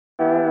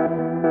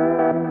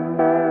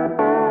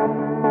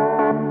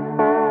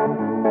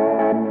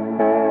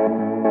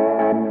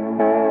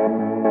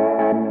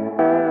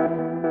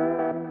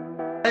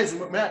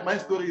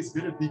is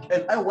very big,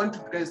 and I want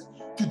you guys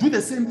to do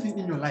the same thing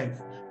in your life.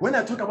 When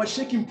I talk about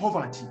shaking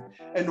poverty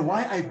and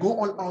why I go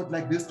all out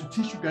like this to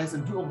teach you guys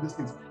and do all these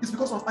things, it's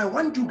because I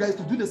want you guys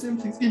to do the same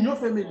things in your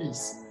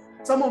families.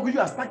 Some of you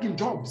are stuck in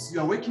jobs.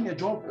 You are working a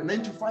job, a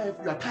 9 to 5.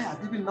 You are tired.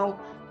 Even now,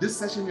 this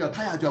session, you are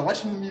tired. You are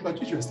watching me,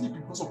 but you are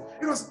sleeping because of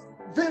it was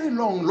very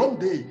long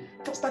day.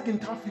 Stuck in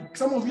traffic.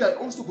 Some of you are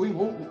also going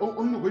home,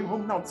 only going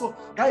home now. So,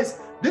 guys,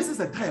 this is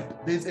a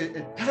trap. There's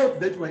a trap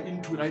that we're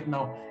into right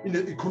now in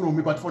the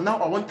economy. But for now,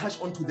 I won't touch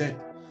on to that.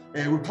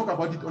 We'll talk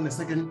about it on the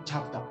second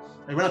chapter.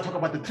 And when I talk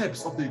about the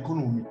traps of the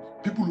economy,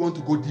 people want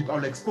to go deep.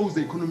 I'll expose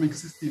the economic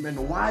system and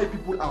why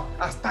people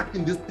are stuck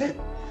in this debt.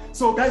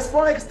 So guys,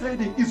 Forex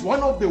trading is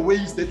one of the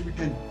ways that we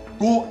can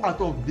go out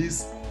of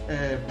this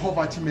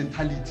poverty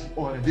mentality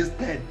or this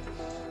debt.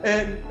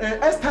 And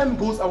as time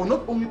goes, I will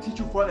not only teach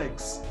you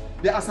Forex.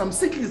 There are some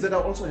secrets that I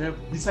also have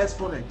besides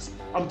Forex.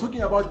 I'm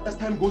talking about, as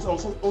time goes,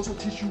 I'll also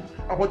teach you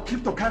about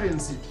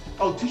cryptocurrency.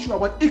 I'll teach you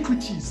about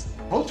equities,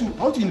 how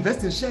to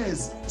invest in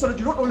shares, so that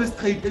you don't always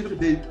trade every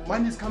day.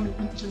 Money is coming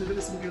in each and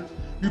every single.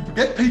 You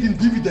get paid in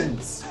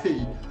dividends.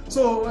 Hey.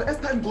 So as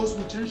time goes,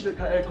 we change the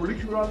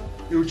curriculum,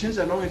 we will change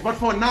the language. But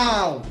for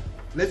now,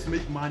 let's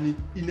make money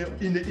in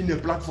a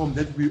platform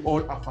that we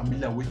all are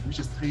familiar with, which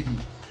is trading.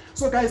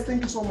 So guys,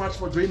 thank you so much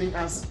for joining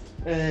us,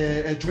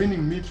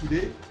 joining me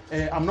today.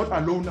 I'm not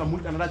alone. I'm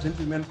with another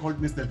gentleman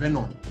called Mr.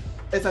 Vernon.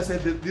 As I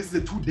said, this is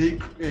a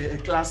 2-day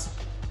class.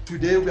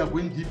 Today we are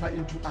going deeper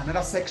into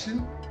another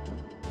section.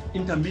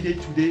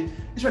 Intermediate today.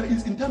 Actually,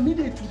 it's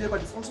intermediate today,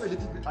 but it's also a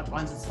little bit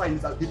advanced. It's fine.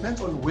 It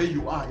depends on where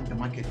you are in the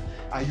market.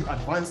 Are you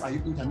advanced? Are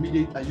you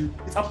intermediate?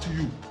 It's up to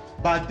you.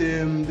 But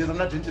there's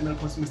another gentleman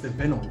called Mr.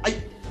 Vernon.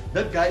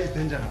 That guy is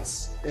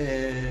dangerous.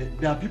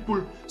 There are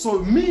people. So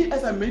me,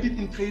 as I made it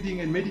in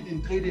trading and made it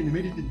in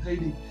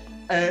trading,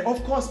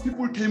 of course,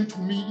 people came to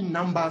me in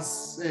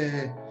numbers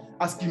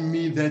asking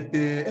me that,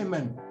 hey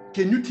man,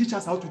 can you teach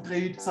us how to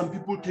trade? Some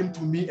people came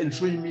to me and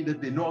showing me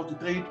that they know how to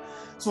trade.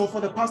 So for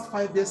the past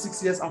 5 years,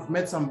 6 years, I've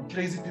met some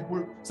crazy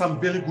people, some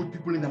very good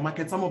people in the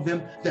market. Some of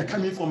them, they're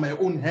coming from my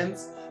own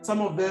hands.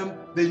 Some of them,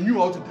 they knew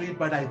how to trade,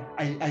 but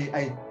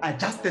I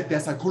adjusted their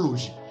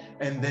psychology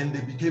and then they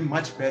became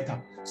much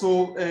better.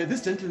 So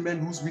this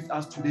gentleman who's with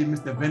us today,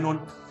 Mr. Vernon,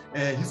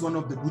 he's one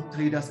of the good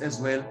traders as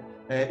well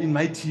in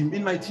my team.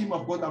 In my team,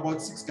 I've got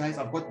about 6 guys.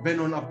 I've got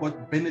Vernon, I've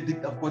got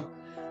Benedict, I've got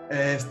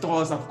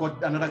Strauss, I've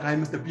got another guy,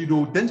 Mr.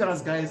 Pido,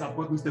 dangerous guys. I've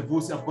got Mr.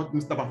 Vosi, I've got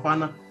Mr.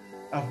 Bafana,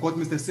 I've got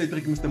Mr.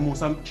 Cedric, Mr.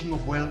 Mosam, King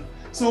of Well.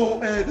 So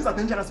these are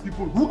dangerous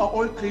people who are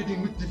all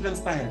trading with different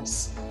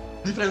styles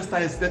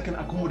that can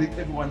accommodate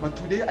everyone. But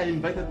today I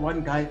invited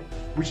one guy,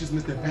 which is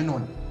Mr.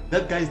 Vernon.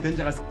 That guy is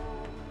dangerous,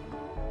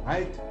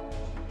 right?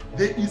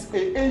 There is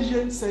an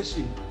Asian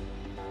session,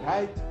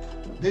 right?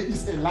 There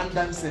is a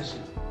London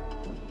session.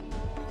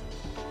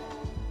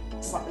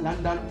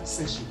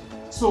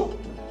 So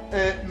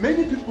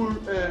many people,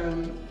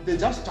 they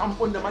just jump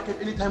on the market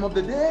any time of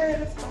the day.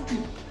 That's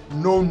something.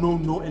 No. You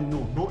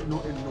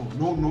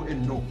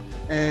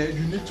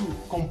need to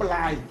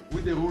comply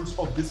with the rules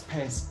of this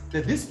pairs.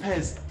 That this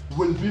pairs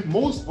will be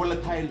most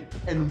volatile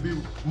and will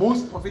be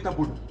most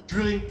profitable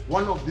during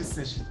one of these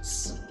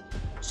sessions.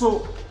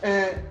 So,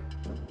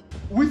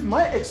 with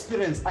my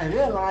experience, I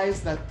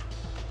realized that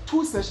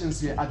 2 sessions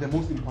here are the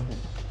most important.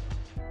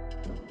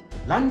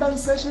 London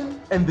session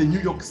and the New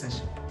York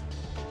session.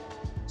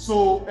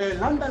 So a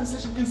London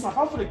session in South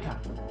Africa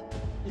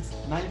is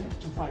 9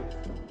 to 5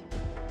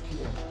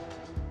 p.m.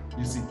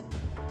 You see,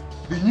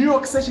 the New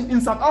York session in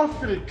South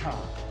Africa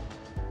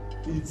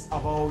is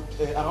about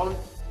around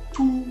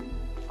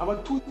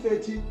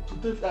 2:30 to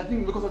 3. I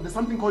think because of there's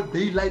something called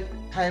daylight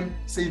time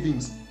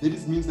savings.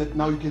 This means that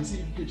now you can see,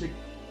 if you can check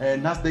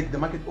Nasdaq, the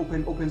market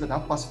opens at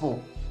 4:30.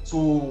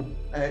 So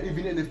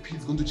even NFP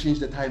is going to change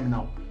the time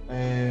now.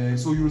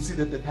 So you will see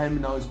that the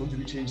time now is going to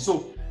be changed.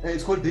 So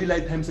it's called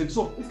daylight time saving.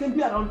 So it can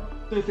be around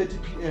 3:30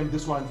 p.m.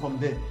 this one from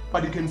there.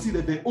 But you can see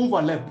that they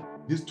overlap,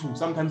 these two.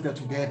 Sometimes they're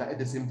together at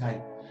the same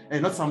time.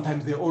 And not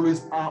sometimes, they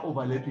always are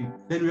overlapping.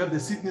 Then we have the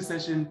Sydney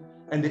session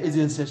and the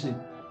Asian session.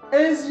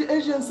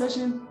 Asian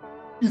session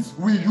is,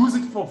 we use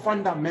it for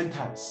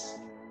fundamentals.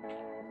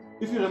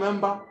 If you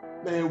remember,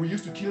 we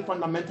used to kill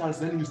fundamentals,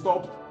 then we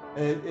stopped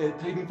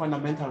trading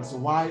fundamentals. So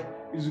why?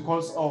 It's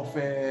because of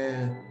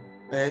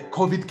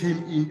COVID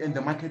came in and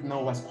the market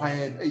now was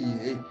quiet.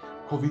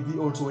 COVID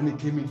also when it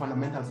came in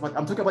fundamentals. But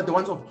I'm talking about the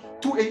ones of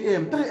 2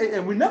 a.m., 3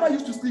 a.m. We never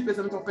used to sleep, as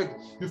a matter of fact.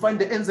 You find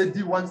the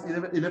NZD ones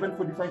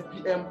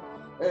 11:45 p.m.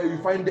 You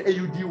find the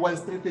AUD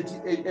ones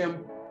 3:30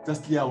 a.m.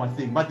 Just clear our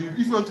thing. But if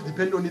you want to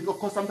depend on it, of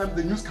course, sometimes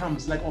the news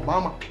comes like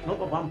Obama, not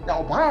Obama,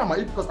 yeah, Obama,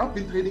 because I've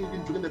been trading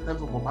even during the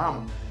times of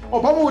Obama.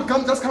 Obama would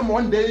just come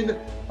one day and,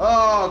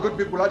 good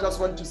people, I just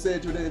want to say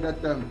today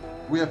that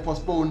we have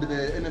postponed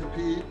the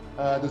NFP.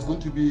 There's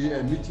going to be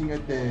a meeting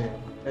at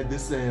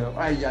this,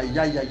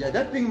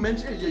 that thing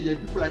mentioned,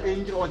 people are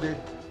angry or the,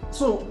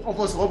 so of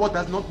course, Robert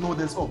does not know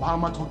there's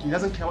Obama talking, he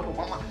doesn't care what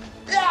Obama,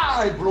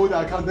 I blow the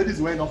account. That is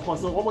when, of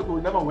course, so robot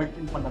will never work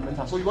in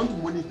fundamental. So you want to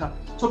monitor.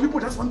 So people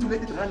just want to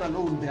let it run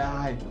alone. They are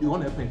high. It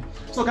won't happen.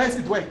 So guys,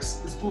 it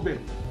works. It's proven.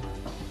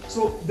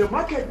 So the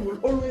market will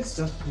always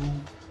just do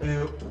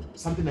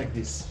something like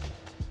this.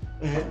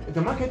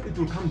 The market, it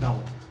will come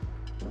down.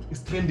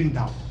 It's trending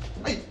down.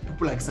 Right?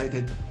 People are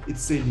excited.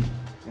 It's selling,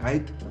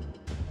 right?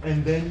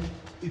 And then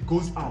it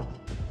goes up.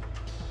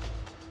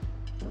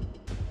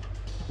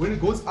 When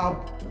it goes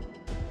up,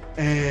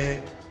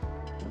 you'll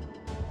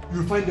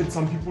find that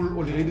some people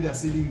already are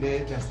selling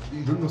there.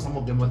 You don't know some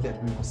of them what they're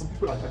doing, because some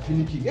people are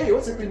panicking. Hey,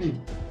 what's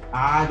happening?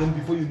 Then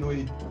before you know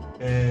it,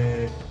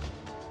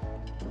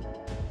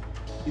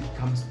 it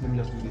comes. Let me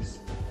just do this.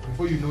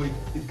 Before you know it,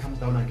 it comes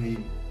down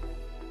again.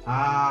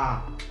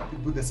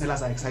 People, the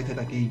sellers are excited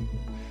again.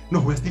 No,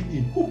 we're still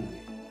in. Ooh.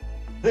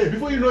 Hey,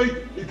 before you know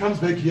it, it comes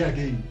back here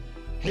again.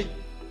 Hey,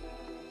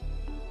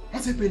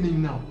 what's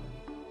happening now?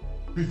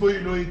 Before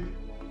you know it,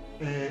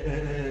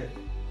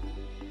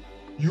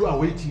 you are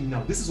waiting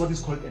now. This is what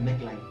is called a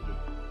neckline.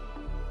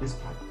 This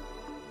part.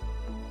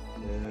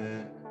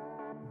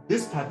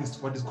 This part is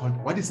what is called,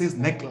 what it says,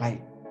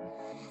 neckline.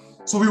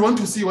 So we want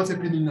to see what's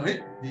happening now.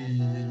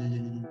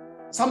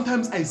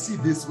 Sometimes I see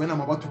this when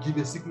I'm about to give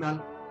a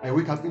signal. I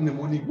wake up in the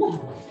morning. Whoa,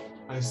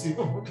 I see,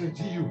 oh, okay,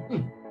 GU.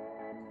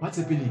 What's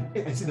happening?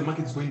 I see the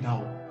market is going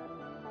down.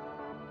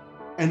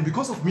 And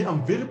because of me,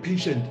 I'm very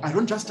patient. I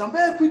don't just jump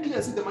very quickly.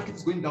 I see the market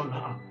is going down.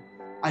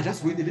 I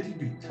just wait a little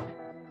bit.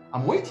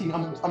 I'm waiting.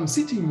 I'm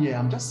sitting here.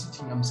 I'm just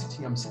sitting. I'm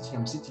sitting.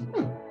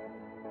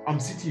 I'm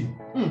sitting.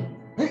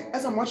 Hey,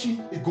 as I'm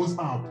watching, it goes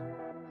up.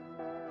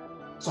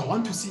 So I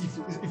want to see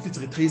if it's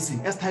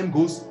retracing. As time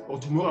goes, or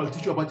tomorrow I'll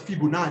teach you about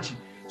Fibonacci.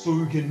 So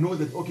you can know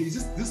that, okay, is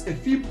this a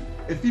fib?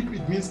 A fib,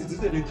 it means, is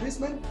it a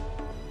retracement?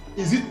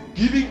 Is it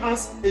giving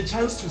us a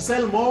chance to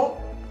sell more?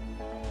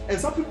 And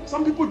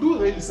some people do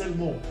really sell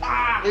more.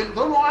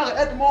 Don't worry,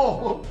 add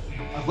more.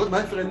 I've got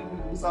my friend,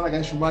 this other guy,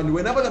 Shumani.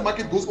 Whenever the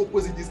market goes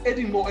opposite, he's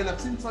adding more. And I've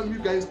seen some of you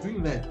guys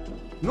doing that.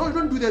 No, you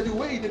don't do that. You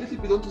wait a little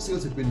bit on to see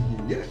what's happening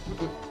here.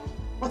 Yeah.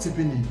 What's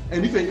happening?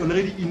 And if you're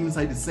already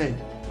inside, it's sad.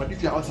 But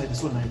if you're outside,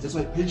 it's so nice. That's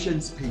why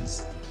patience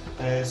pays.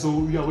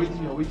 So you are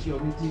waiting,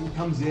 it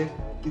comes here,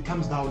 it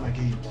comes down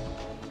again.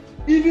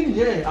 Even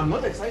here, I'm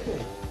not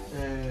excited.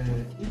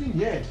 Even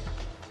here,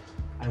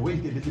 I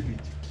wait a little bit.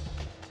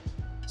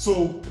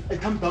 So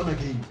it comes down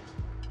again.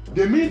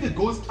 The minute it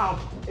goes up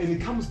and it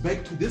comes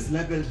back to this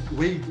level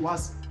where it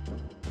was,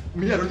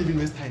 me, I don't even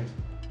waste time.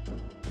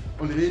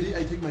 Already,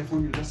 I take my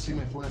phone, you just check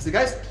my phone. I say,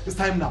 guys, it's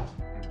time now.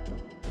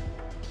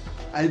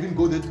 I even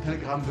go there to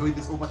Telegram, there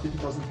is over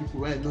 30,000 people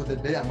where I know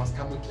that day I must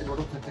come with a lot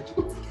of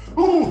perfection.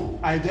 Oh,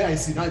 I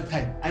see now it's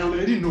time. I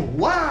already know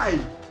why.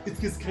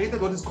 It is created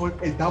what is called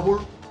a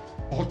double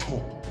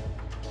bottom.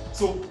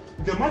 So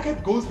the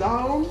market goes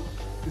down,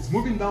 it's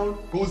moving down,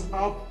 goes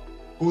up,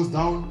 goes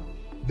down.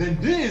 Then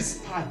this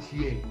part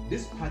here,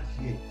 this part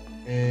here,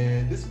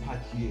 this part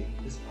here,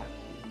 this part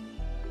here,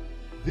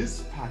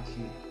 this part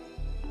here,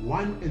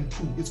 1 and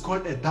 2, it's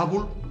called a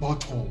double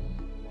bottom.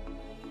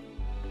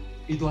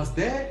 It was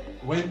there,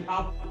 went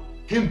up,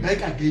 came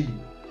back again,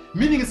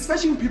 meaning it's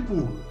fetching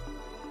people.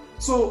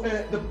 So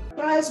the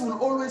price will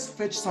always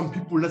fetch some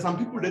people. There's some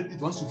people that it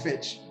wants to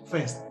fetch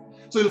first.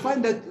 So you'll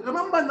find that,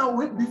 remember now,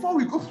 before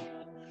we go,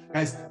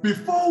 guys,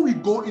 before we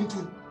go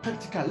into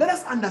practical, let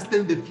us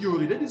understand the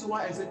theory. That is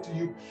why I said to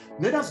you,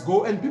 let us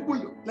go, and people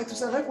like to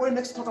say, right, when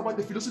next talk about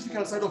the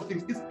philosophical side of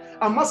things, it's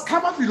a must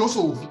cover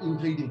philosophy in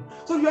trading.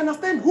 So you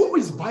understand who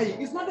is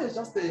buying. It's not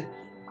just a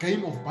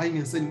game of buying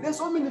and selling. There's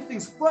so many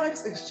things.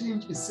 Forex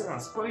exchange is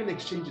serious. Foreign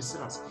exchange is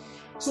serious.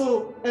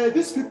 So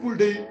these people,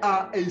 they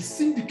are a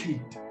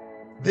syndicate.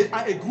 They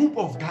are a group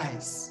of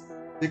guys.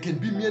 They can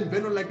be me and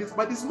Venom like this,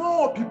 but it's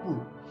more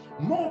people.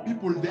 More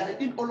people. They are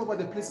in all over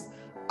the place.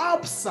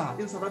 ABSA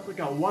in South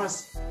Africa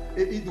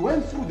it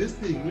went through this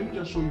thing. Let me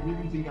just show you.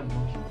 Maybe you think I'm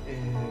joking.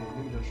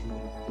 Let me just show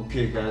you.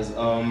 Okay, guys.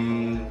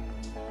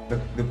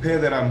 The pair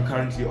that I'm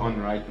currently on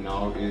right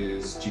now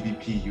is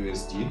GBP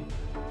USD.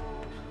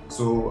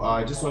 So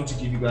I just want to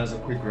give you guys a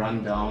quick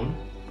rundown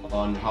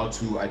on how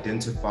to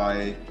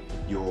identify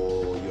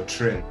your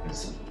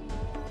trends,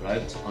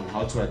 right? On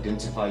how to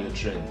identify your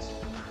trends.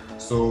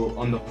 So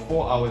on the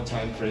 4-hour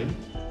time frame,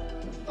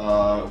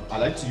 I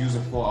like to use a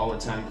 4-hour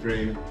time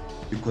frame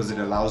because it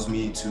allows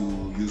me to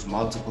use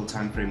multiple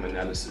time frame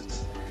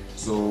analysis.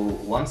 So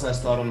once I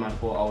start on my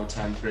 4-hour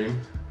time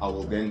frame, I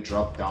will then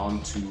drop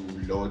down to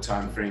lower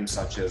time frames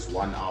such as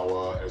 1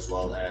 hour, as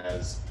well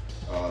as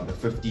the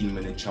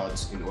 15-minute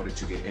charts in order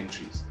to get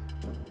entries.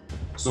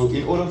 So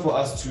in order for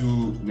us to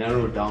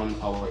narrow down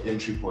our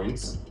entry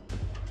points,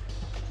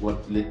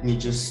 let me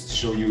just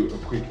show you a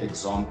quick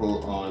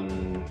example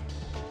on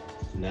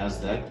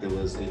NASDAQ. There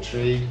was a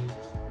trade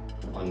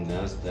on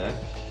NASDAQ.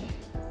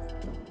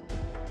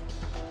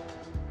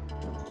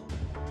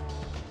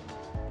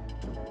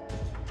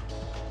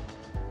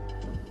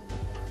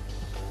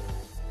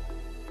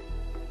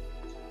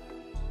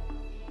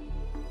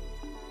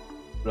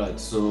 Right,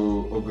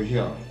 so over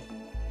here,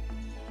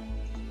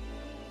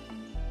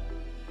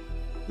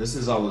 this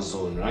is our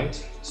zone, right?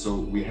 So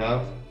we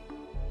have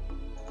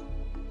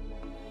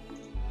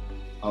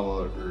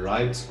our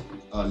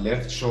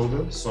left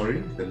shoulder,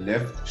 the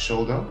left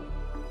shoulder.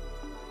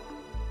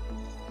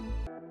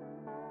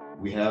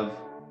 We have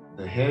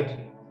the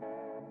head.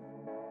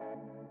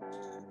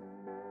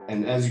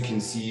 And as you can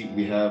see,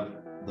 we have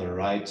the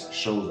right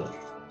shoulder.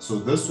 So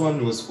this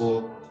one was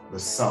for the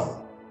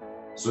cell.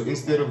 So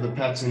instead of the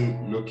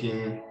pattern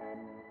looking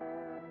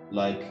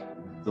like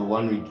the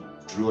one we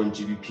drew on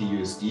GBP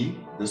USD,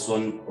 this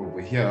one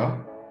over here,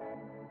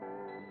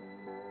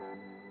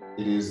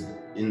 it is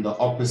in the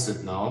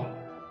opposite now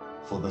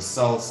for the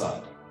sell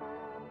side.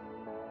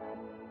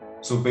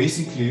 So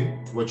basically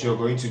what you're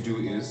going to do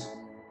is,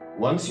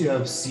 once you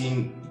have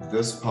seen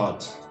this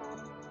part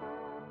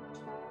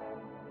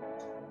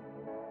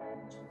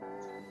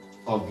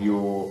of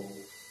your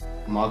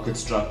market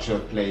structure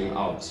playing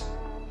out,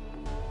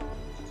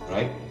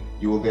 right?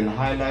 You will then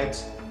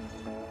highlight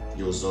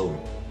your zone,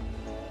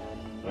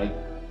 right?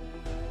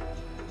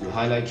 You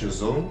highlight your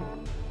zone,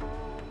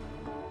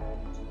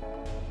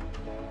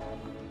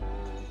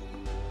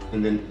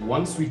 and then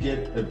once we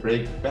get a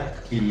break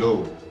back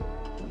below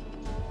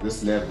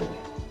this level,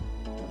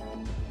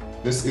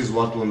 this is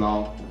what will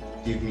now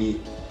give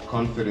me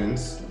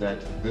confidence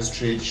that this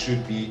trade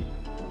should be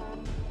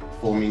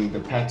forming the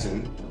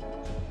pattern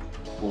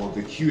or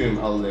the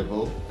QML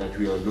level that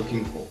we are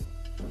looking for.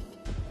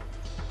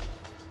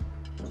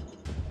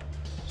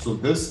 So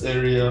this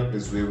area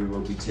is where we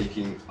will be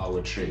taking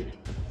our trade,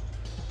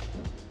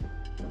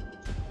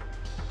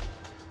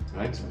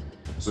 right?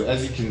 So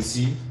as you can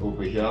see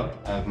over here,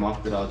 I have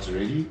marked it out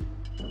already.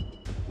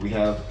 We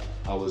have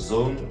our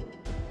zone,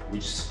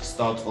 which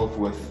starts off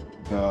with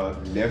the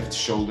left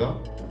shoulder.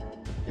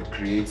 It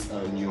creates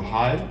a new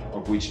high,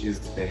 of which is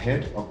the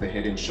head of the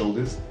head and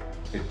shoulders.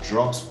 It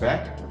drops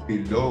back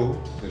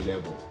below the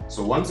level.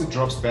 So once it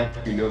drops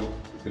back below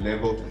the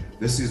level,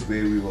 this is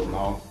where we will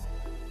now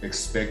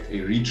expect a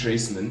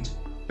retracement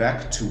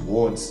back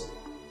towards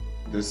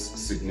this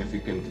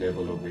significant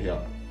level over here.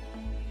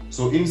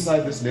 So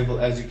inside this level,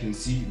 as you can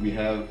see, we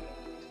have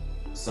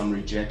some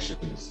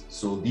rejections.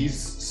 So these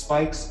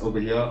spikes over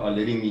here are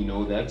letting me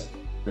know that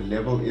the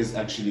level is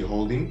actually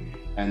holding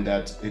and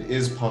that it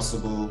is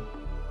possible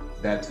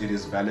that it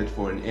is valid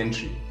for an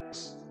entry.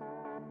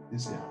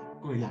 This here.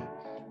 Oh yeah.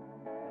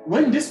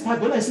 When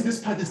I see this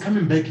part is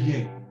coming back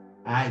here,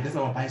 that's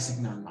our buy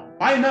signal now.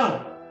 Buy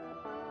now.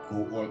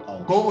 Go all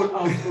out. Go all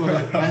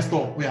out. Buy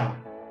stop. Yeah.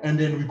 And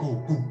then we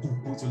go.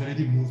 It's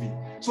already moving.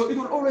 So it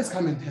will always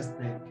come and test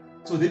back.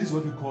 So that is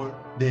what we call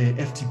the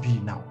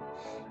FTP now.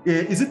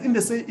 Is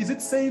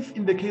it safe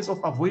in the case of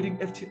avoiding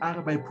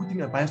FTR by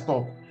putting a buy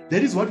stop?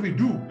 That is what we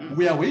do.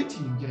 We are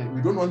waiting.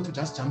 We don't want to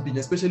just jump in,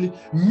 especially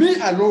me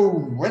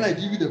alone. When I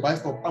give you the buy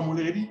stop, I'm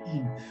already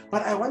in.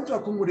 But I want to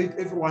accommodate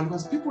everyone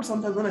because people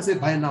sometimes, when I say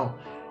buy now,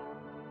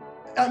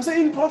 I'm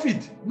saying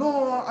profit.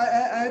 No, I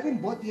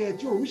haven't bought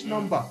yet. Yo, which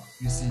number?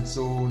 You see,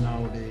 so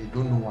now they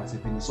don't know what's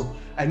happening. So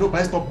I know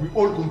buy stop, we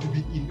all going to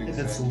be in.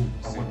 Exactly.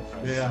 That's so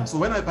yeah. So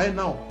when I buy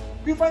now,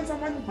 you find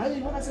someone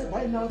buying. When I say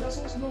buy now, that's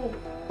also no.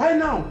 Buy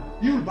now,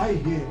 you will buy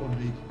here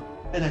already.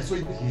 And I saw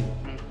it here.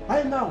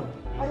 Buy now.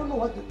 I don't know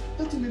what,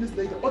 30 minutes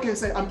later. Okay,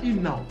 say I'm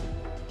in now.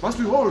 Once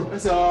we hold, I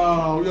say, we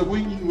are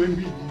going in when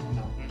we leave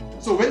now.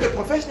 So when the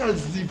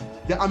professionals leave,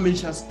 the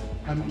amateurs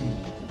come in.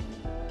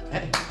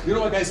 You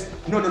know what, guys?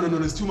 No,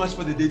 it's too much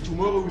for the day.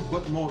 Tomorrow we've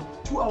got more.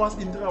 2 hours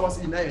in, 3 hours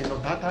in.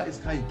 Data is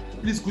high.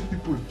 Please, good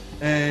people,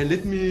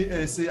 let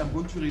me say I'm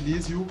going to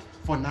release you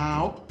for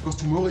now because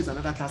tomorrow is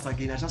another class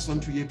again. I just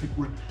want to hear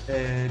people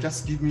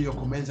just give me your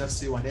comments, just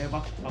say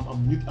whatever. I'm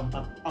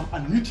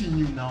unmuting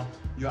you now.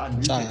 You're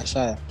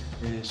unmuted.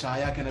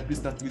 Shaya, can I please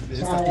start with the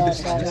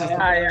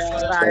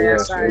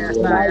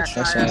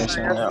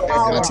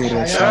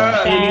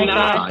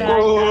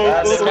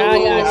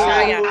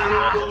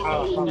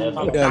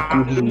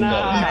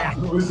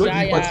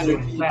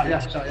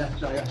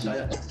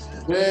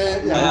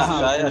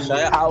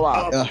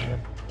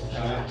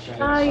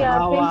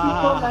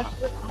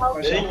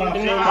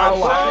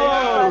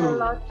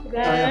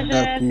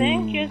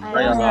Thank you so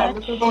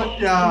much.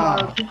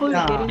 Before we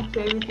get into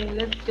everything,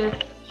 let's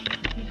just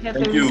have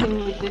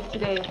everything we did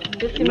today.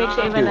 Just to make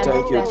sure everyone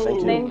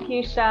understands. Thank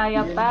you,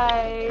 Shaya.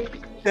 Bye.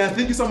 Yeah,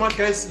 thank you so much,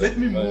 guys. Let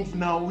me move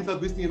now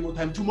without wasting any more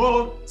time.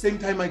 Tomorrow, same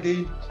time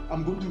again,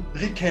 I'm going to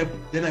recap.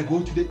 Then I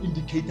go to the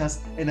indicators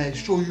and I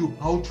show you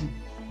how to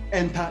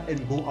enter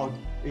and go out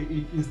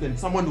instant.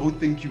 Someone wrote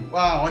thank you.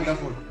 Wow,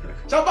 wonderful.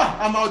 Chapa,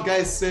 I'm out,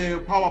 guys.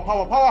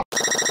 Power.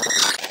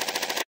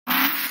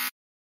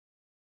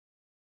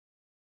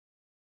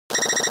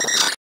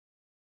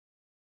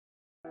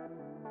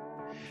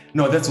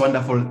 No, that's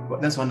wonderful.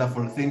 That's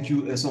wonderful. Thank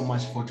you so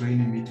much for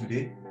joining me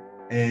today.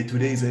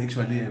 Today is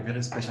actually a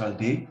very special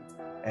day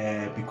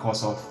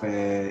because of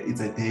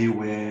it's a day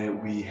where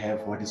we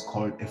have what is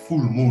called a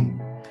full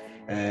moon.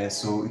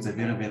 So it's a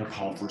very, very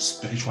powerful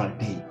spiritual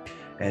day.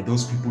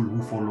 Those people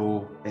who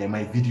follow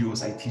my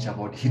videos, I teach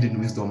about hidden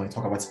wisdom. I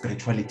talk about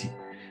spirituality.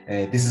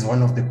 This is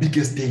one of the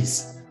biggest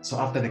days. So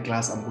after the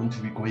class, I'm going to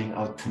be going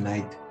out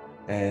tonight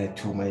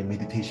to my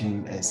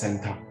meditation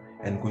center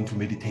and going to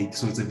meditate.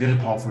 So it's a very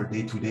powerful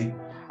day today.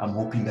 I'm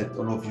hoping that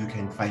all of you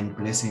can find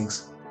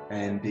blessings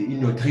and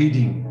in your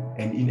trading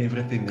and in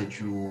everything that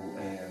you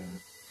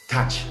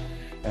touch.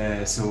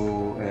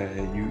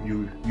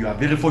 You are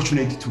very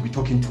fortunate to be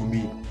talking to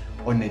me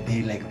on a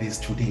day like this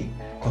today,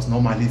 because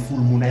normally full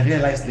moon, I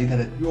realized later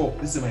that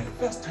this is my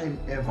first time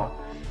ever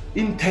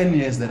in 10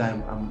 years that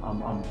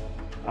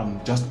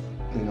I'm just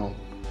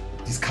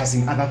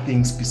discussing other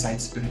things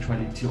besides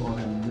spirituality, or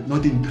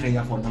not in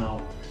prayer for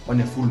now on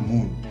a full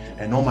moon.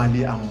 And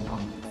normally I'm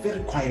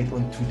very quiet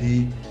on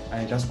today.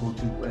 I just go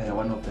to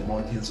one of the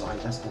mountains, or I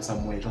just go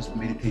somewhere just to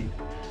meditate.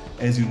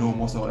 As you know,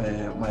 most of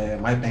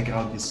my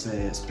background is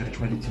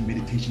spirituality,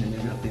 meditation and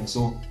everything.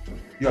 So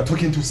you are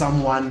talking to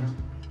someone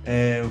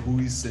who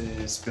is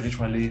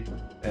spiritually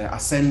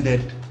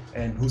ascended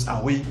and who's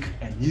awake,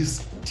 and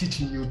he's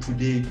teaching you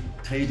today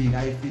trading.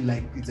 I feel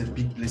like it's a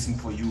big blessing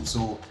for you.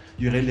 So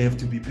you really have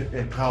to be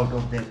proud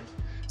of that.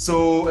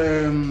 So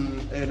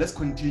let's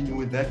continue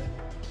with that,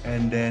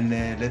 and then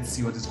let's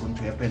see what is going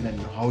to happen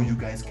and how you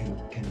guys can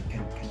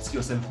see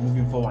yourself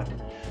moving forward.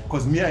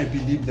 Because I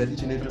believe that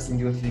each and every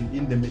single thing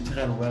in the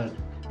material world,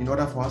 in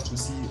order for us to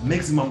see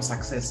maximum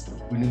success,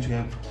 we need to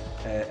have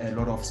a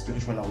lot of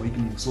spiritual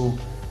awakening. So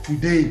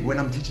today, when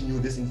I'm teaching you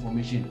this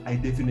information, I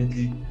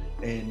definitely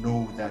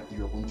know that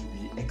you're going to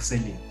be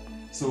excelling.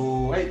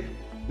 So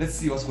let's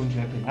see what's going to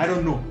happen. I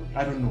don't know.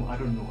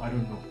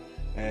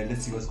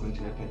 Let's see what's going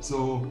to happen.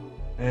 So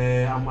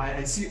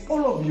I see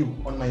all of you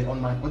on my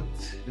let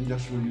me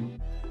just show you.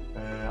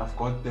 I've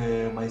got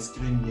my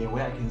screen here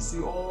where I can see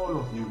all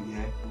of you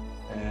here.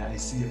 I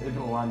see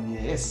everyone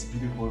here. Yes,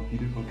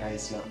 beautiful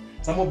guys here.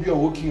 Some of you are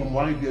working. I'm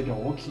worried that you're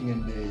working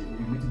and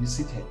you need to be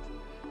seated,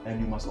 and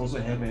you must also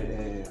have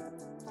a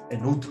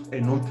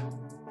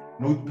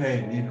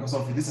notepad, because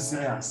of this is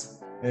serious.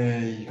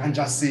 You can't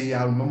just say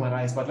I'll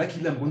memorize, but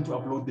luckily I'm going to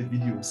upload the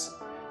videos,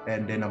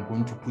 and then I'm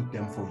going to put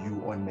them for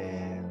you on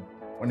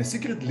a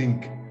secret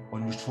link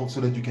on YouTube,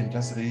 so that you can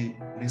just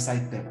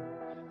recite them.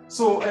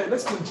 So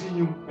let's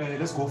continue.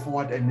 Let's go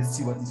forward and let's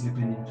see what is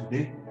happening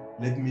today.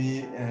 Let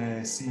me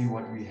see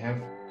what we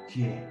have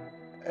here.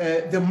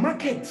 The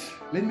market,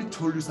 let me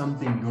tell you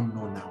something you don't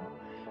know now.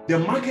 The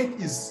market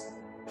is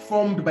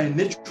formed by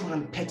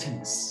natural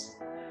patterns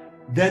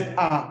that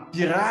are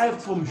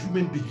derived from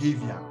human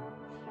behavior.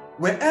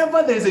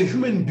 Wherever there's a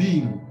human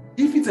being,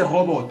 if it's a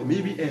robot,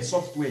 maybe a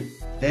software,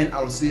 then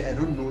I'll say I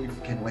don't know if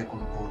it can work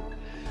on code.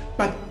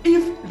 But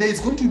if there's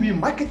going to be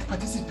market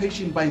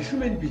participation by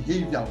human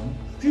behavior,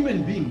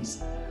 human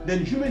beings,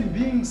 then human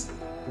beings,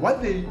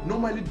 what they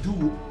normally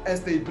do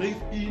as they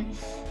breathe in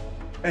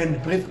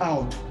and breathe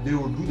out, they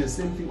will do the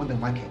same thing on the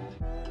market.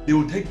 They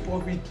will take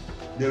profit,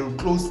 they will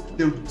close.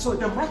 So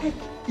the market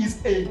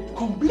is a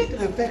complete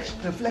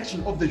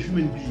reflection of the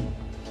human being.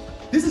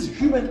 This is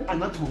human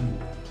anatomy.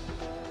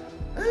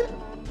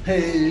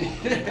 Hey,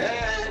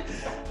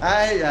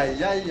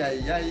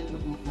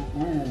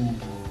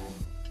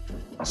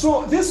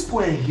 So this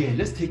square here,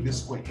 let's take this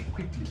square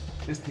quickly.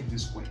 Let's take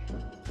this square.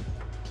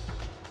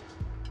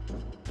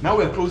 Now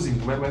we're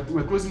closing.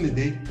 We're closing the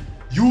day.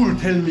 You will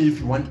tell me if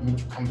you want me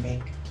to come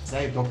back.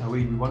 Say, Dr.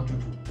 Wade, we want you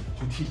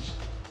to teach.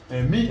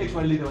 Me,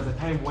 actually, there was a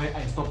time where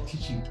I stopped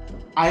teaching.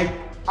 I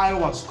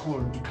was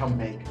called to come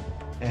back.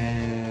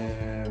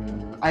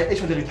 I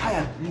actually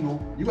retired.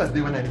 He was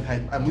there when I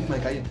retired. I'm with my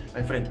guy,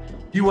 my friend.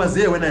 He was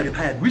there when I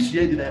retired. Which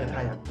year did I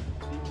retire?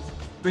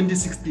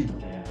 2016.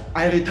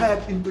 I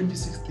retired in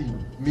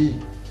 2016. Me,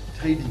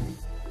 trading,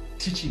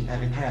 teaching, I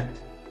retired.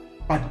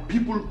 But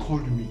people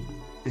called me.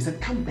 They said,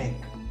 come back.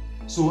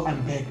 So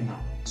I'm back now.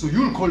 So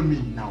you'll call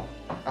me now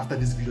after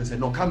this video and say,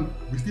 no, come,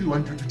 we still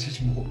want you to teach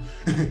more.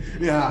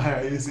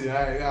 Yeah, you see,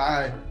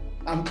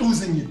 I'm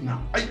closing it now.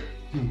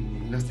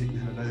 Let's take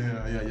this.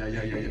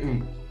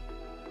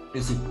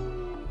 You see,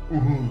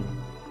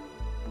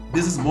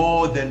 this is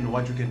more than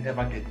what you can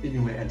ever get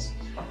anywhere else.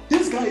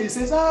 This guy, he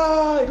says,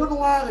 don't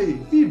worry,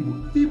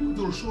 Fib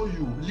will show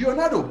you.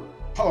 Leonardo,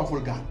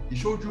 powerful guy. He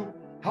showed you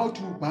how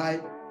to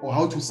buy or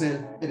how to sell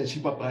at a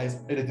cheaper price,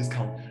 at a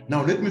discount.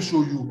 Now let me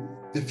show you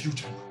the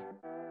future.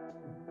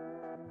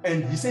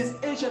 And he says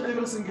each and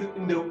every single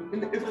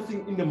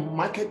everything in the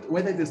market,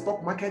 whether it's the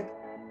stock market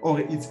or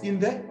it's in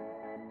the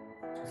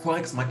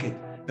forex market,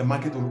 the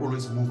market will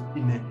always move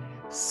in a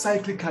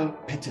cyclical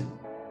pattern.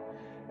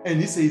 And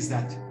he says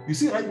that, you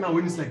see right now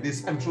when it's like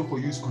this, I'm sure for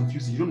you it's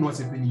confusing. You don't know what's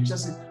happening. You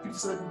just say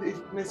 57,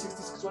 58,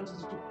 66,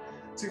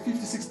 162,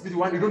 56,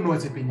 51. You don't know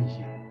what's happening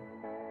here.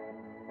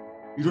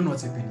 You don't know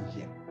what's happening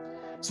here.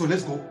 So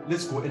let's go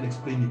and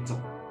explain it.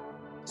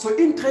 So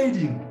in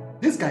trading,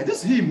 this guy,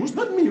 this him, who's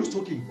not me who's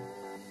talking.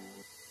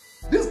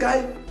 This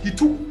guy, he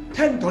took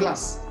 $10.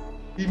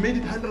 He made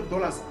it $100,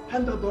 $100,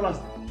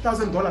 $1,000,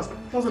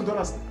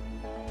 $1,000,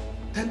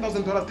 $10,000,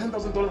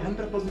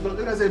 $100,000.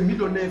 There was a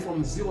millionaire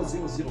from 000,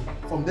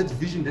 from that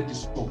vision that you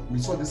saw. We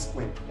saw this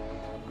square.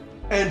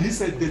 And he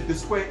said that the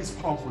square is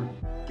powerful.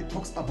 It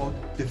talks about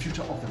the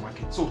future of the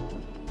market. So,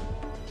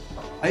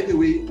 by the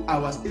way, I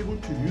was able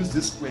to use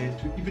this square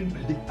to even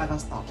predict other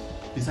stuff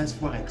besides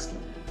Forex.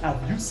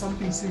 I've used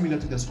something similar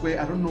to the square.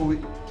 I don't know if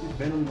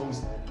Venom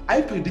knows.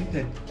 I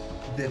predicted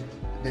that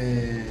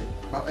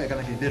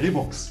the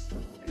Reeboks,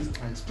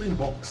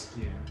 Springboks.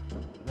 Yeah.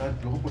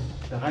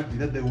 The rugby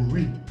that they will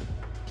win.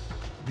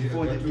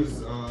 Before that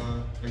was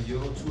a year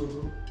or two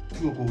ago.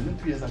 2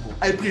 years ago.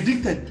 I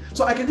predicted,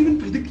 so I can even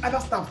predict other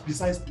stuff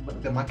besides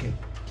the market.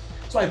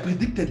 So I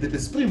predicted that the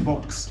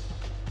Springboks,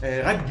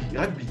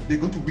 rugby, they're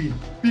going to win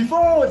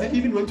before they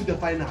even went to the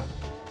final,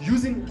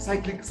 using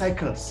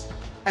cycles.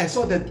 I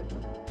saw that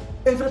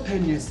every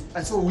 10 years.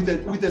 I saw with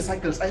the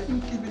cycles. I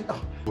think even.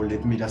 Well,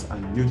 let me just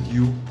unmute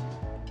you.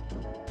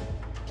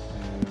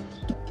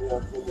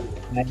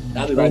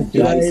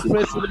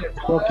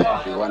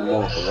 One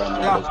more.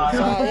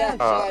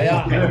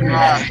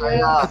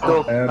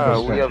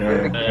 We are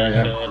very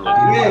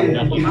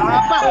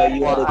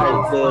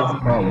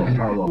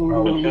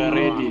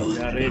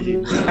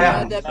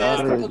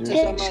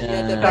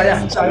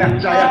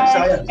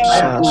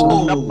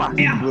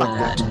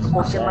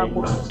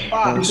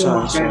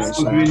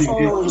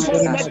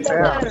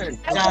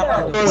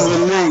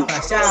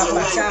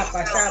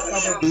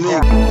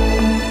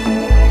Siapa.